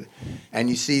projected, and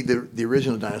you see the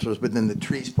original dinosaurs, but then the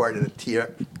trees part of the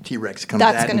T-Rex comes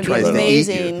out and tries to eat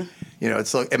you. You know,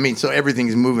 it's like, I mean, so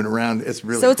everything's moving around. It's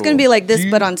really so it's going to be like this,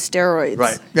 but on steroids.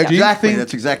 Right. Yeah. Exactly.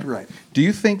 That's exactly right. Do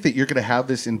you think that you're going to have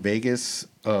this in Vegas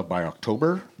by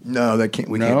October? No, we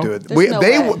can't do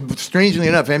it. Strangely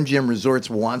enough, MGM Resorts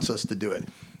wants us to do it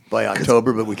by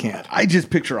October, but we can't. I just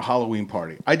picture a Halloween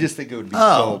party. I just think it would be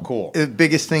so cool. The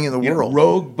biggest thing in the world.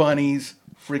 Rogue Bunnies,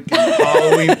 freaking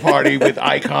Halloween party with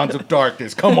Icons of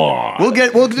Darkness. Come on. We'll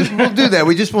do that.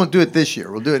 We just won't do it this year.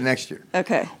 We'll do it next year.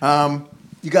 Okay.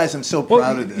 You guys, I'm so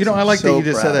proud of this. You know, I like that you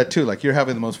just said that too. Like, you're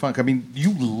having the most fun. I mean,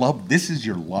 this is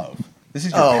your love. This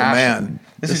is your passion. Oh, man.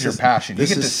 This is your passion.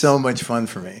 This is so much fun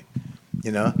for me.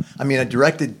 You know? I mean, I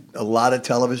directed a lot of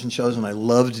television shows, and I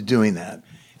loved doing that.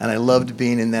 And I loved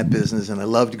being in that business, and I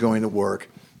loved going to work.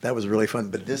 That was really fun.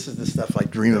 But this is the stuff I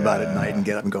dream about at night and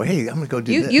get up and go, hey, I'm going to go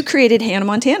do this. You created Hannah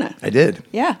Montana. I did.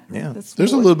 Yeah.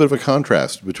 There's a little bit of a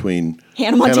contrast between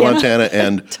Hannah Montana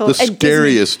and the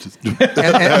scariest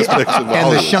aspects of Hollywood.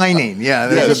 And The Shining. Yeah.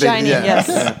 The Shining,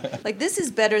 yes. Like, this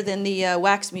is better than the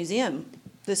Wax Museum.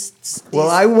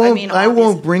 I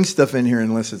won't bring stuff in here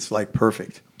unless it's, like,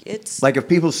 perfect. It's like if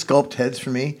people sculpt heads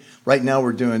for me. Right now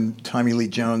we're doing Tommy Lee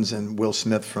Jones and Will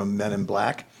Smith from Men in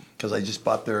Black because I just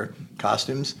bought their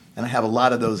costumes, and I have a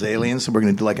lot of those aliens, so we're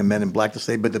going to do like a Men in Black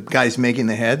display. But the guys making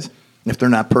the heads, if they're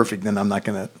not perfect, then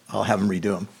I'll have them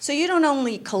redo them. So you don't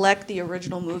only collect the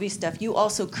original movie stuff, you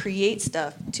also create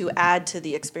stuff to add to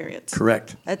the experience.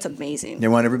 Correct. That's amazing. They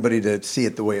want everybody to see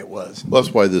it the way it was. Well,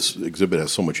 that's why this exhibit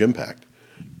has so much impact.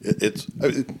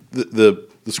 The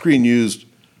screen used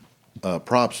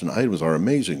props and items are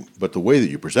amazing, but the way that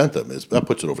you present them that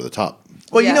puts it over the top.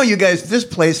 Well, you know, you guys, this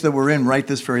place that we're in right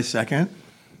this very second,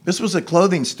 this was a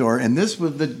clothing store, and these were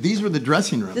the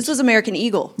dressing rooms. This was American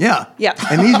Eagle. Yeah.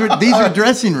 And these were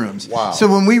dressing rooms. Wow. So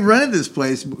when we rented this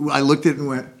place, I looked at it and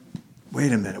went,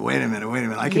 wait a minute.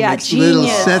 I can make little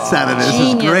sets out of this.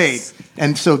 This is great.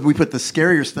 And so we put the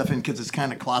scarier stuff in because it's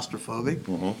kind of claustrophobic.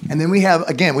 Mm-hmm. And then we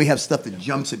have stuff that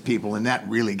jumps at people, and that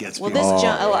really gets people.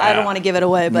 Well, I don't want to give it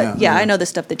away, but I know the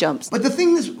stuff that jumps. But the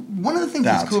thing is, one of the things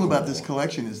that's cool about this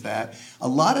collection is that a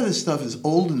lot of this stuff is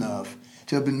old enough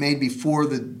to have been made before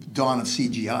the dawn of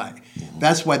CGI. Mm-hmm.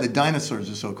 That's why the dinosaurs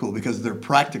are so cool, because they're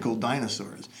practical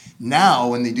dinosaurs. Now,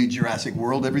 when they do Jurassic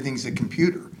World, everything's a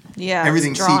computer. Yeah,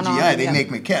 everything's CGI. They make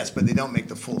maquettes, but they don't make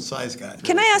the full-size guys.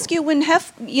 Can I ask you, when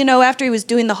after he was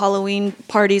doing the Halloween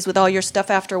parties with all your stuff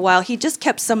after a while, he just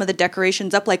kept some of the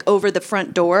decorations up, like over the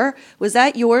front door. Was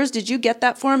that yours? Did you get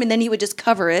that for him? And then he would just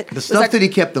cover it. The stuff that he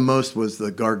kept the most was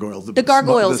the gargoyles. The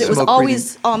gargoyles. It was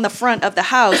always on the front of the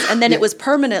house, and then it was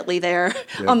permanently there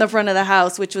on the front of the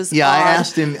house, which was odd. I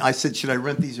asked him, I said, should I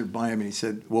rent these or buy them? And he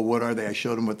said, well, what are they? I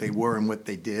showed him what they were and what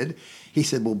they did. He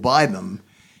said, well, buy them.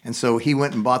 And so he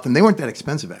went and bought them. They weren't that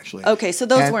expensive, actually. Okay, so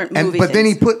those weren't movie But then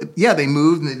things. they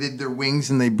moved, and they did their wings,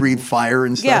 and they breathed fire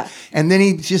and stuff. Yeah. And then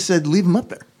he just said, leave them up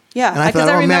there. Yeah, and I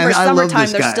thought, remember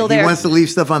summertime, they're still there. He wants to leave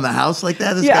stuff on the house like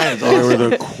that? This guy is awesome. They were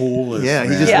the coolest. Yeah, he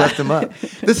just left them up.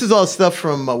 This is all stuff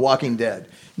from Walking Dead.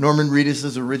 Norman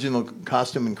Reedus' original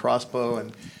costume and crossbow,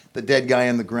 and the dead guy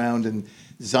on the ground, and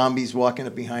zombies walking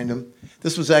up behind him.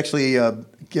 This was actually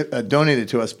donated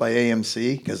to us by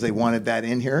AMC because they wanted that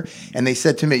in here. And they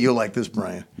said to me, "You'll like this,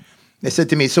 Brian." They said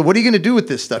to me, "So what are you going to do with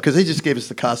this stuff?" Because they just gave us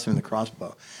the costume and the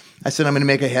crossbow. I said, "I'm going to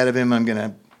make a head of him. I'm going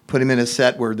to put him in a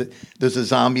set where there's a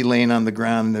zombie laying on the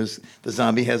ground. And the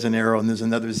zombie has an arrow, and there's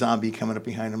another zombie coming up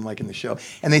behind him like in the show."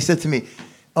 And they said to me,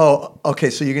 "Oh, okay,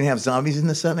 so you're going to have zombies in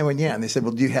the set?" And I went, "Yeah." And they said,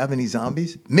 "Well, do you have any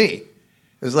zombies?" Me.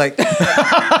 It was like,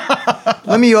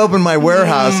 let me open my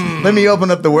warehouse. Let me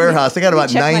open up the warehouse. I got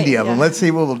about 90 of them. Let's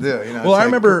see what we'll do. You know, well, I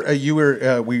remember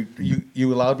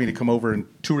you allowed me to come over and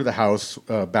tour the house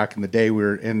back in the day.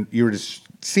 And you were just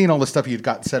seeing all the stuff you'd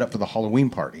gotten set up for the Halloween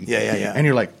party. Yeah. And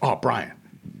you're like, "Oh, Brian,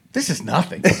 this is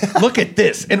nothing. Look at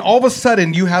this." And all of a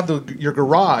sudden, you have your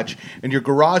garage, and your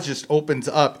garage just opens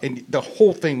up, and the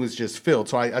whole thing was just filled.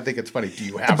 So I think it's funny. Do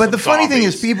you have? But the funny thing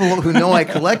is, people who know I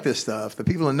collect this stuff, the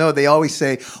people who know, they always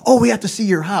say, "Oh, we have to see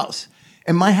your house."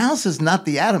 And my house is not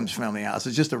the Addams family house.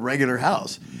 It's just a regular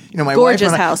house. You know, my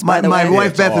Gorgeous wife house, my by the way.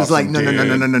 wife Beth awesome, is like, no.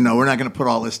 We're not going to put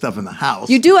all this stuff in the house.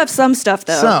 You do have some stuff,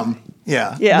 though. Some.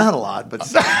 Yeah. Not a lot, but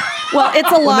some. Well,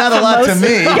 it's a lot. Not a lot to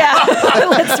me. Yeah.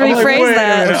 Let's rephrase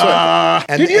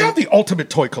that. Dude, you have the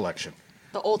ultimate toy collection.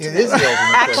 The It ultimate. is the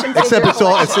ultimate. Except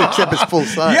it's full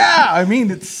size. Yeah, I mean,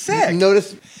 it's sick. You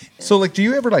notice. So, like, do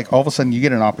you ever, like, all of a sudden you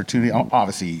get an opportunity?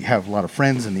 Obviously, you have a lot of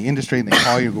friends in the industry, and they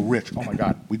call you and go, "Rich, oh my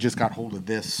God, we just got hold of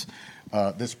this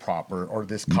prop or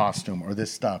this costume or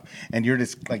this stuff," and you're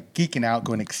just like geeking out,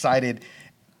 going excited,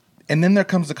 and then there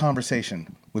comes the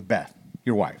conversation with Beth,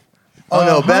 your wife. Oh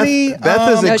no, honey,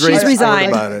 Beth is a no, great she's sport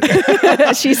resigned. about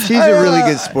it. She's She's a really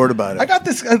good sport about it. I got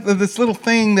this little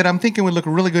thing that I'm thinking would look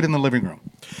really good in the living room.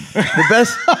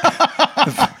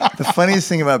 The funniest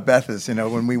thing about Beth is, you know,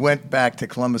 when we went back to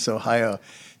Columbus, Ohio,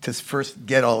 to first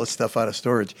get all this stuff out of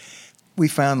storage, we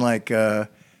found like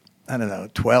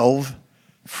 12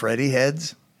 Freddy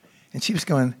heads, and she was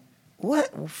going,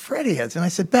 "What Freddy heads?" And I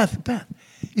said, Beth,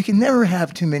 you can never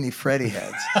have too many Freddy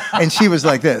heads. And she was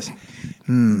like this.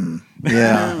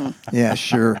 Yeah,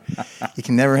 sure. You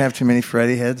can never have too many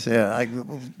Freddy heads. Yeah,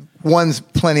 one's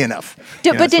plenty enough.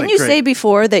 But didn't you say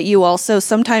before that you also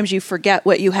sometimes you forget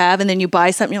what you have and then you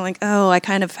buy something, you're like, "Oh, I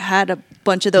kind of had a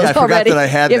bunch of those I already." forgot that I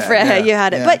had that. You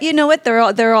had it. Yeah. But you know what?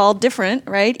 They're all different,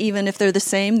 right? Even if they're the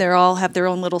same, they all have their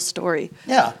own little story.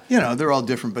 Yeah, you know, they're all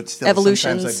different, but still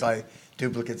Evolutions. sometimes I buy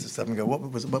duplicates and stuff and go, what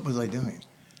was I doing?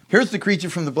 Here's the creature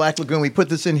from the Black Lagoon. We put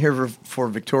this in here for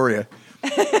Victoria.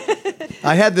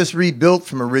 I had this rebuilt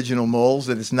from original molds.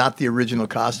 That is not the original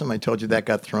costume. I told you that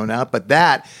got thrown out. But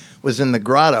that was in the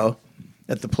grotto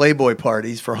at the Playboy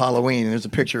parties for Halloween. And there's a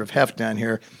picture of Hef down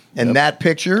here. And that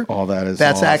picture, that's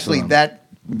awesome. actually,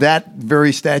 that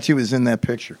very statue is in that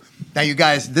picture. Now, you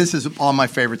guys, this is all my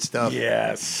favorite stuff.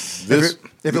 Yes.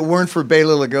 If it weren't for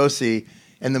Bela Lugosi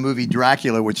and the movie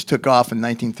Dracula, which took off in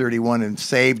 1931 and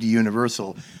saved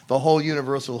Universal, the whole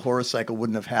Universal horror cycle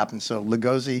wouldn't have happened. So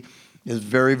Lugosi is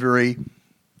very, very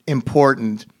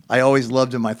important. I always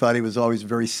loved him. I thought he was always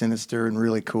very sinister and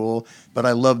really cool. But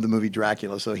I loved the movie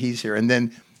Dracula, so he's here. And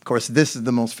then, of course, this is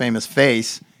the most famous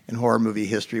face in horror movie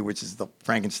history, which is the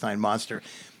Frankenstein monster.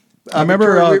 I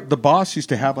remember the boss used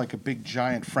to have like a big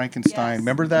giant Frankenstein. Yes.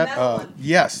 Remember that? The metal one.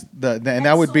 Yes. And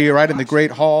that would be right in the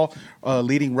Great Hall,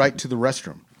 leading right to the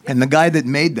restroom. And the guy that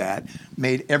made that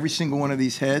made every single one of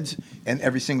these heads and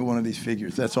every single one of these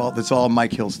figures. That's all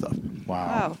Mike Hill stuff.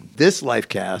 Wow. This life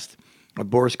cast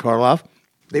of Boris Karloff,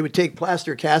 they would take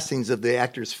plaster castings of the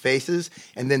actors' faces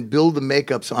and then build the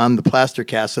makeups on the plaster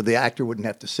cast so the actor wouldn't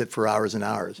have to sit for hours and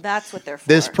hours. That's what they're for.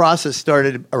 This process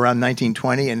started around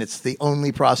 1920, and it's the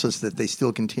only process that they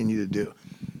still continue to do.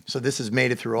 So this has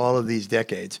made it through all of these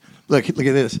decades. Look at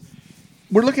this.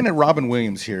 We're looking at Robin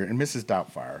Williams here and Mrs.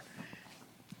 Doubtfire.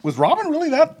 Was Robin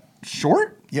really that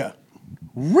short? Yeah.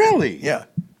 Really? Yeah.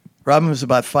 Robin was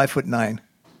about 5'9".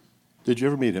 Did you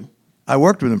ever meet him? I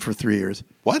worked with him for 3 years.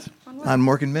 What? On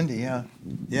Mork and Mindy, yeah.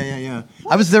 Yeah.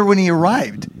 I was there when he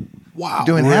arrived. Wow.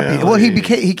 Doing Happy. Well,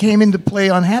 he came into play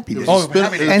on Happy Days. Oh,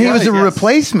 Happy Days. And he was a Yes.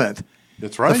 replacement.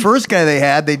 That's right. The first guy they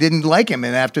had, they didn't like him.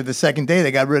 And after the second day,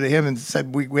 they got rid of him and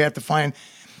said, we have to find...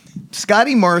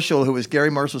 Scotty Marshall, who was Gary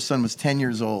Marshall's son, was 10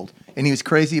 years old. And he was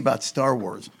crazy about Star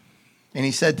Wars. And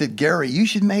he said to Gary, you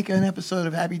should make an episode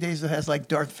of Happy Days that has like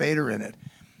Darth Vader in it.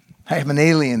 Have an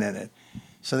alien in it.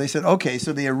 So they said, okay.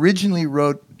 So they originally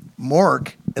wrote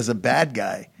Mork as a bad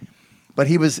guy. But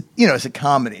he was, it's a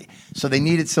comedy. So they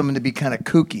needed someone to be kind of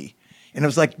kooky. And it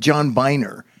was like John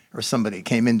Biner or somebody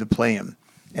came in to play him.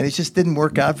 And it just didn't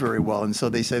work out very well. And so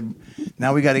they said,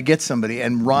 now we got to get somebody.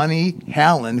 And Ronnie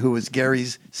Hallen, who was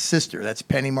Gary's sister, that's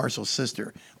Penny Marshall's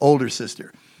sister, older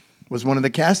sister, was one of the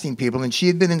casting people. And she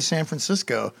had been in San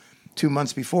Francisco 2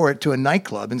 months before it to a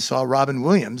nightclub and saw Robin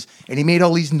Williams. And he made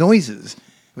all these noises,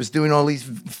 was doing all these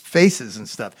faces and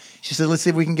stuff. She said, let's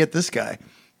see if we can get this guy.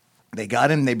 They got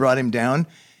him. They brought him down.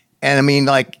 And I mean,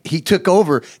 like, he took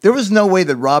over. There was no way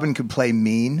that Robin could play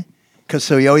mean. Because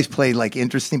so he always played like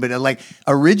interesting, but like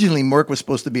originally Mork was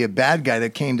supposed to be a bad guy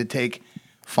that came to take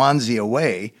Fonzie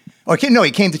away. No,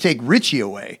 he came to take Richie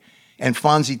away, and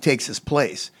Fonzie takes his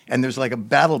place. And there's like a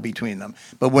battle between them.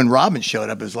 But when Robin showed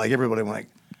up, it was like everybody went like,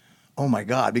 oh my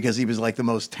God, because he was like the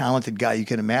most talented guy you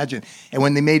can imagine. And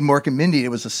when they made Mork and Mindy, it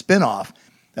was a spinoff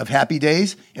of Happy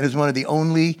Days, and it was one of the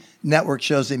only network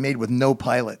shows they made with no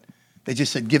pilot. They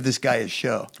just said, give this guy a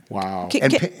show. Wow.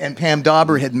 And Pam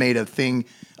Dauber had made a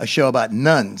show about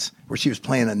nuns where she was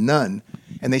playing a nun.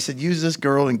 And they said, use this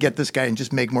girl and get this guy and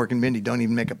just make Mork and Mindy. Don't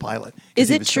even make a pilot. Is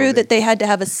it true that they had to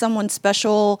have someone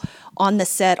special on the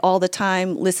set all the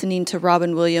time listening to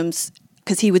Robin Williams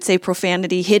because he would say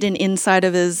profanity hidden inside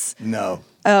of his... No.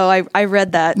 Oh, I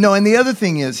read that. No, and the other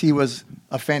thing is he was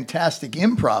a fantastic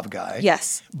improv guy.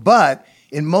 Yes. But...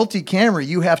 in multi-camera,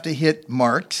 you have to hit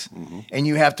marks, and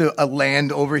you have to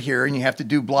land over here, and you have to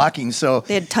do blocking. So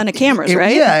they had a ton of cameras,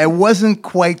 right? Yeah, it wasn't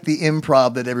quite the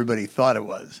improv that everybody thought it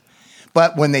was.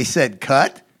 But when they said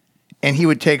cut, and he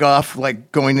would take off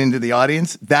like going into the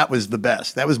audience, that was the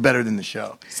best. That was better than the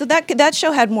show. So that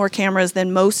show had more cameras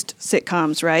than most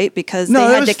sitcoms, right? Because no,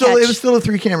 they had to catch... it was still a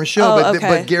 3-camera show. Oh,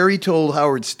 but Gary told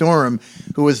Howard Storm,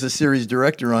 who was the series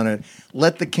director on it,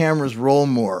 let the cameras roll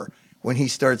more when he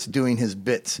starts doing his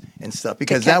bits and stuff,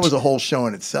 because that was a whole show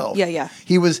in itself. Yeah.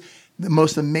 He was the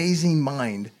most amazing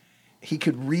mind. He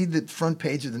could read the front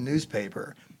page of the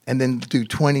newspaper and then do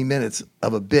 20 minutes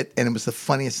of a bit, and it was the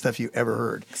funniest stuff you ever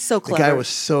heard. So clever. The guy was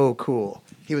so cool.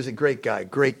 He was a great guy.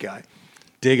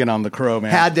 Digging on the Crow,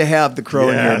 man. Had to have the Crow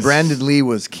in here. Yes. Brandon Lee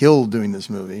was killed doing this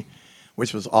movie,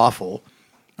 which was awful.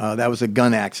 That was a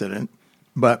gun accident.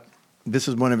 But this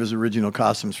is one of his original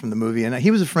costumes from the movie, and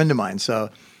he was a friend of mine, so...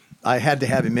 I had to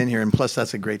have him in here, and plus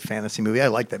that's a great fantasy movie. I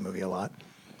like that movie a lot.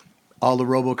 All the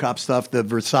RoboCop stuff, the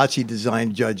Versace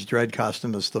designed Judge Dredd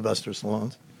costume of Sylvester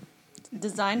Stallone's.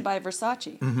 Designed by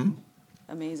Versace. Mm-hmm.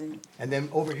 Amazing. And then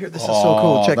over here, this is so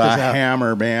cool. Check this out. The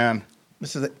hammer, man.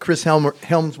 This is Chris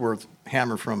Helmsworth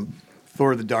hammer from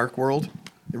Thor: The Dark World,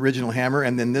 the original hammer.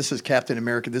 And then this is Captain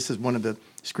America. This is one of the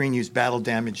screen-used battle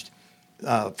damaged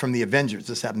from the Avengers.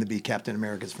 This happened to be Captain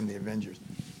America's from the Avengers.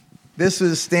 This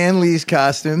is Stan Lee's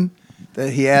costume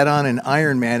that he had on in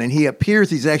Iron Man, and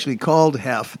he's actually called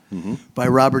Hef by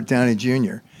Robert Downey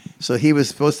Jr. So he was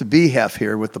supposed to be Hef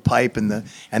here with the pipe and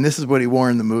this is what he wore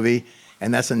in the movie,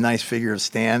 and that's a nice figure of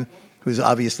Stan, who's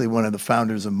obviously one of the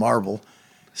founders of Marvel.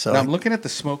 So now I'm looking at the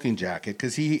smoking jacket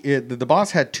because the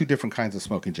boss had two different kinds of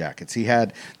smoking jackets. He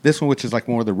had this one, which is like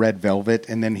more of the red velvet,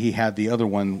 and then he had the other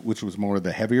one, which was more of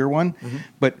the heavier one.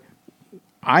 But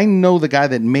I know the guy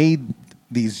that made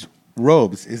these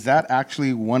robes. Is that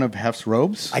actually one of Hef's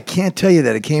robes? I can't tell you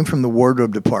that. It came from the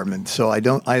wardrobe department, so I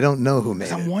don't know who made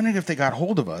it. I'm wondering if they got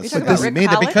hold of us. About Rick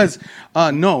made it because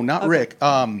no, not Okay. Rick.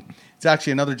 It's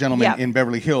actually another gentleman in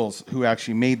Beverly Hills who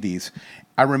actually made these.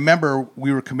 I remember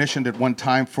we were commissioned at one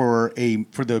time for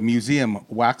the museum,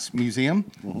 wax museum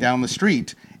down the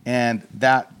street, and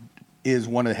that is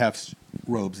one of Hef's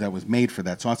robes that was made for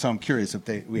that. So I'm curious if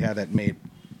we had that made.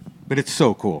 But it's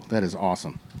so cool. That is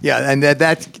awesome. Yeah, and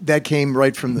that came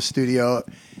right from the studio.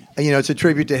 You know, it's a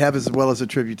tribute to Hef as well as a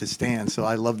tribute to Stan. So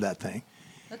I love that thing.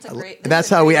 That's a great. And that's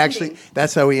how we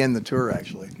end the tour.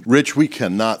 Actually, Rich, we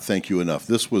cannot thank you enough.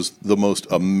 This was the most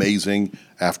amazing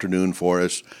afternoon for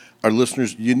us. Our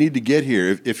listeners, you need to get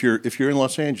here if you're in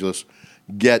Los Angeles.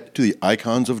 Get to the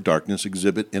Icons of Darkness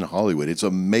exhibit in Hollywood. It's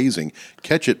amazing.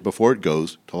 Catch it before it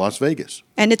goes to Las Vegas.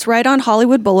 And it's right on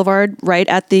Hollywood Boulevard, right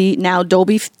at the now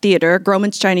Dolby Theater,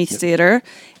 Groman's Chinese Theater.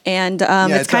 And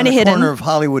it's kind of hidden. Corner of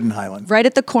Hollywood and Highland. Right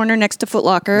at the corner next to Foot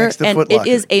Locker. It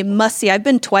is a must-see. I've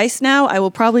been twice now. I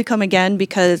will probably come again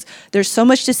because there's so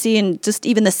much to see. And just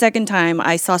even the second time,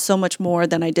 I saw so much more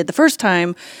than I did the first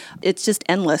time. It's just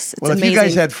endless. It's amazing. If you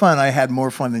guys had fun, I had more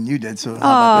fun than you did. So how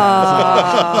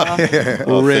about that?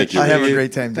 Well, Rich, I have a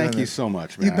great time doing Thank you this. so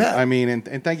much, man. You bet. I mean,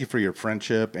 and thank you for your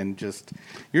friendship and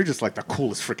you're just like the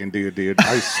coolest freaking dude.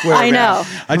 I swear, I man.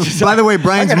 know. By the way,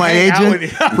 Brian's my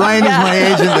agent. Brian is my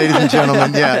agent, ladies and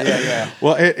gentlemen. Yeah.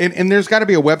 Well, and there's got to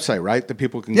be a website, right, that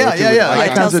people can go to? Yeah. with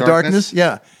Icons of Darkness.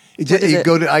 Yeah. You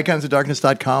go it? to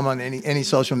iconsofdarkness.com on any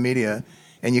social media,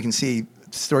 and you can see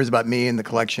stories about me and the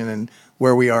collection and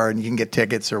where we are, and you can get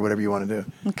tickets or whatever you want to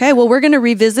do. Okay, well, we're going to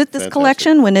revisit this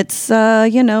collection when it's,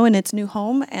 in its new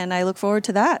home, and I look forward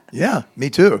to that. Yeah, me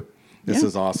too. This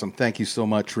is awesome. Thank you so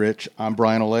much, Rich. I'm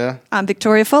Brian Olea. I'm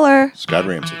Victoria Fuller. Scott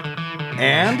Ramsey.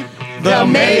 And the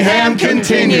mayhem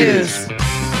continues.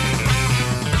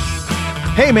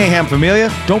 Hey, Mayhem Familia,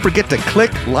 don't forget to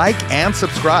click, like, and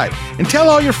subscribe. And tell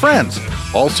all your friends.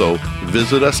 Also,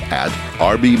 visit us at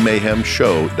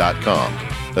rbmayhemshow.com.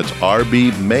 That's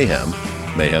RB Mayhem,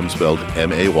 mayhem spelled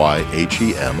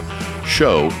M-A-Y-H-E-M,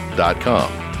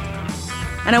 show.com.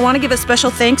 And I want to give a special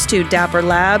thanks to Dapper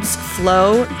Labs,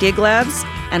 Flow, Gig Labs,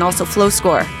 and also Flow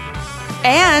Score.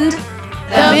 And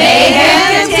the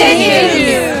mayhem continues.